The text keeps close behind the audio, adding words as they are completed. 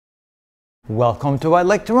Welcome to our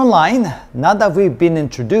lecture online. Now that we've been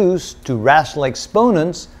introduced to rational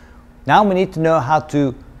exponents, now we need to know how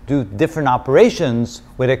to do different operations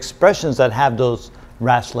with expressions that have those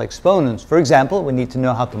rational exponents. For example, we need to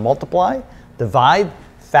know how to multiply, divide,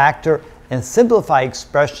 factor, and simplify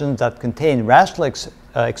expressions that contain rational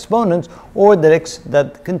exponents or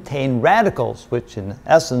that contain radicals, which in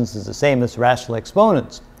essence is the same as rational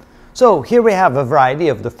exponents. So here we have a variety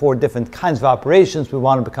of the 4 different kinds of operations we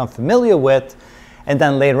want to become familiar with, and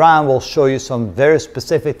then later on we'll show you some very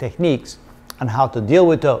specific techniques on how to deal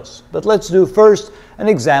with those. But let's do first an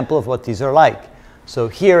example of what these are like. So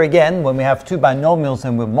here again, when we have 2 binomials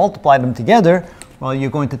and we multiply them together, well, you're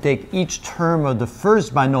going to take each term of the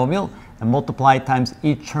first binomial and multiply it times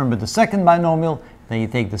each term of the second binomial. Then you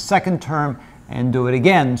take the second term and do it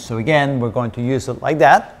again. So again, we're going to use it like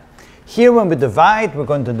that. Here when we divide, we're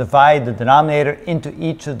going to divide the denominator into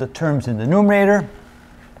each of the terms in the numerator.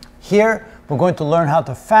 Here we're going to learn how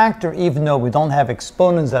to factor even though we don't have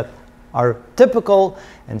exponents that are typical.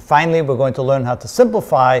 And finally, we're going to learn how to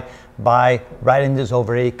simplify by writing this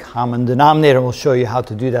over a common denominator. We'll show you how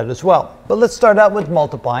to do that as well. But let's start out with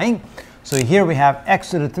multiplying. So here we have x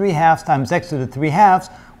to the 3/2 times x to the 3/2.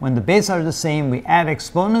 When the bases are the same, we add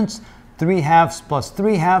exponents. 3/2 plus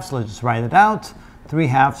 3/2, let's just write it out.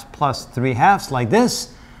 3/2 plus 3/2 like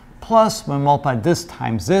this, plus when we multiply this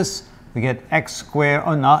times this, we get x squared,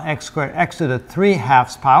 x to the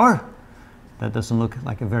 3/2 power. That doesn't look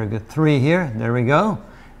like a very good 3 here. There we go.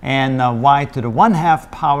 And y to the 1/2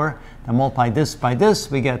 power. Then multiply this by this,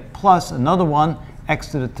 we get plus another one, x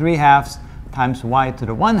to the 3/2 times y to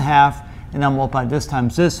the 1/2. And then multiply this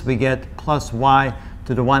times this, we get plus y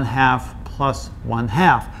to the 1/2 plus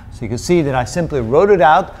 1/2. So you can see that I simply wrote it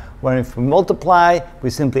out. Where if we multiply,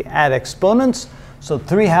 we simply add exponents. So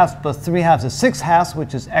 3/2 plus 3/2 is 6/2,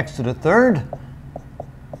 which is x to the 3rd.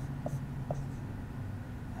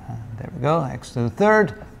 There we go, x to the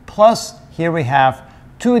 3rd. Plus, here we have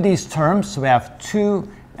 2 of these terms. So we have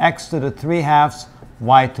 2x to the 3/2,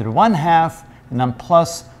 y to the 1/2. And then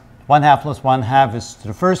plus 1/2 plus 1/2 is to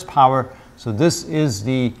the first power. So this is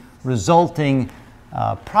the resulting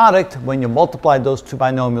product when you multiply those 2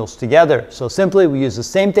 binomials together. So simply we use the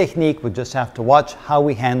same technique, we just have to watch how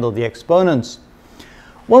we handle the exponents.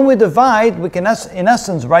 When we divide, we can in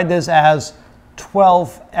essence write this as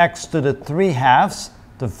 12x to the 3/2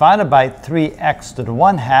 divided by 3x to the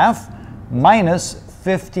 1/2 minus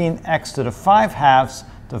 15x to the 5/2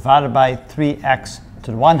 divided by 3x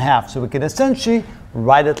to the 1/2. So we can essentially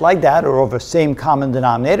write it like that, or over the same common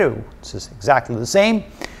denominator, which is exactly the same.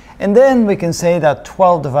 And then we can say that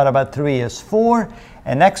 12 divided by 3 is 4,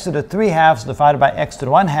 and x to the 3/2 divided by x to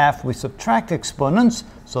the 1/2, we subtract exponents,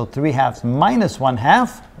 so 3/2 minus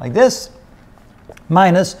 1/2, like this,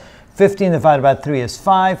 minus 15 divided by 3 is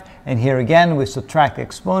 5, and here again we subtract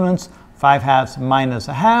exponents, 5/2 minus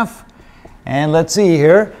 1/2, and let's see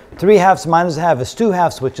here, 3/2 minus 1/2 is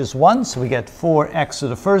 2/2, which is 1, so we get 4x to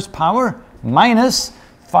the first power, minus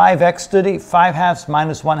 5x to the 5/2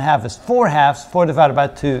 minus 1/2 is 4/2. 4 divided by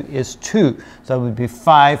 2 is 2. So that would be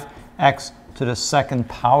 5x to the second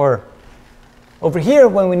power. Over here,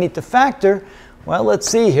 when we need to factor, well, let's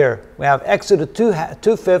see here. We have x to the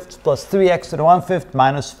 2/5 plus 3x to the 1/5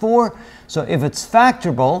 minus 4. So if it's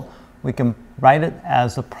factorable, we can write it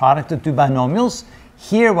as the product of 2 binomials.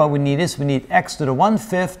 Here, what we need is we need x to the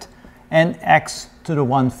 1/5 and x to the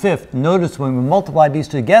 1/5. Notice when we multiply these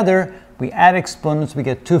together, we add exponents, we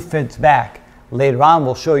get 2/5 back. Later on,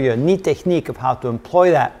 we'll show you a neat technique of how to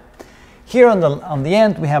employ that. Here on the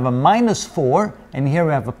end, we have a minus 4, and here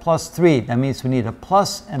we have a plus 3. That means we need a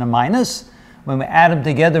plus and a minus. When we add them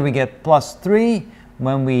together, we get plus 3.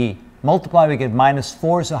 When we multiply, we get minus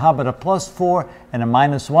 4. So how about a plus 4 and a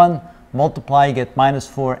minus 1? Multiply, you get minus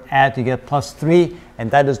 4. Add, you get plus 3.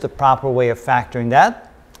 And that is the proper way of factoring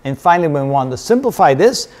that. And finally, when we want to simplify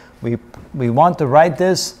this, we want to write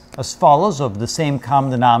this as follows, of the same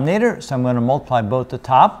common denominator. So I'm going to multiply both the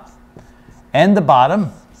top and the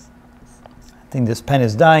bottom. I think this pen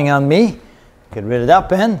is dying on me. Get rid of that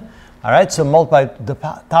pen. All right, so multiply the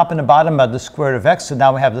top and the bottom by the square root of x. So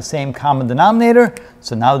now we have the same common denominator.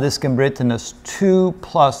 So now this can be written as 2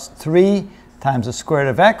 plus 3 times the square root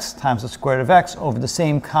of x times the square root of x over the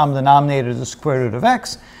same common denominator, the square root of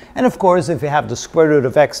x. And of course, if you have the square root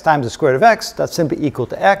of x times the square root of x, that's simply equal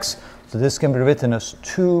to x. So this can be written as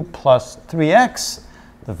 2 plus 3x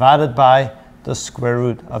divided by the square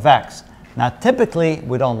root of x. Now typically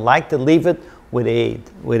we don't like to leave it with a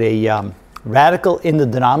radical in the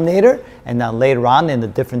denominator, and then later on in a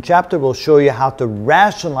different chapter we'll show you how to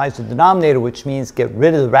rationalize the denominator, which means get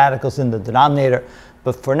rid of the radicals in the denominator.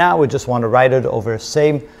 But for now we just want to write it over the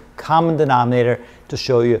same common denominator to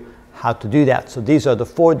show you how to do that. So these are the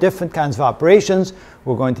 4 different kinds of operations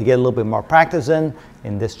we're going to get a little bit more practice in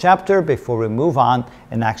this chapter before we move on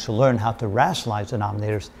and actually learn how to rationalize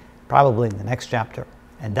denominators probably in the next chapter.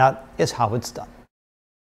 And that is how it's done.